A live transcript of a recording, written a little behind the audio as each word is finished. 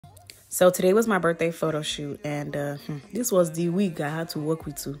So today was my birthday photo shoot, and this was the wig I had to work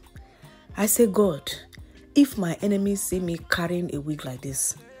with too. I say, God, if my enemies see me carrying a wig like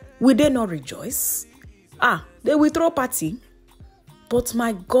this, will they not rejoice? They will throw party. But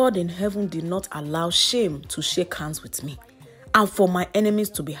my God in heaven did not allow shame to shake hands with me, and for my enemies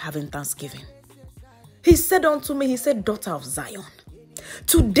to be having Thanksgiving. He said unto me, he said, daughter of Zion,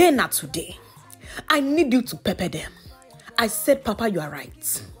 today, not today, I need you to pepper them. I said, Papa, you are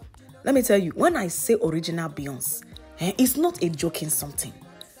right. Let me tell you, when I say original Beyonce, it's not a joking something.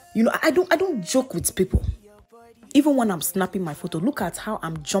 You know, I don't joke with people. Even when I'm snapping my photo, look at how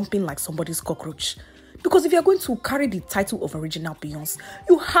I'm jumping like somebody's cockroach. Because if you're going to carry the title of original Beyonce,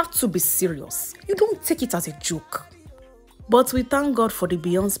 you have to be serious. You don't take it as a joke. But we thank God for the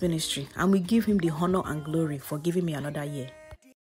Beyonce ministry, and we give him the honor and glory for giving me another year.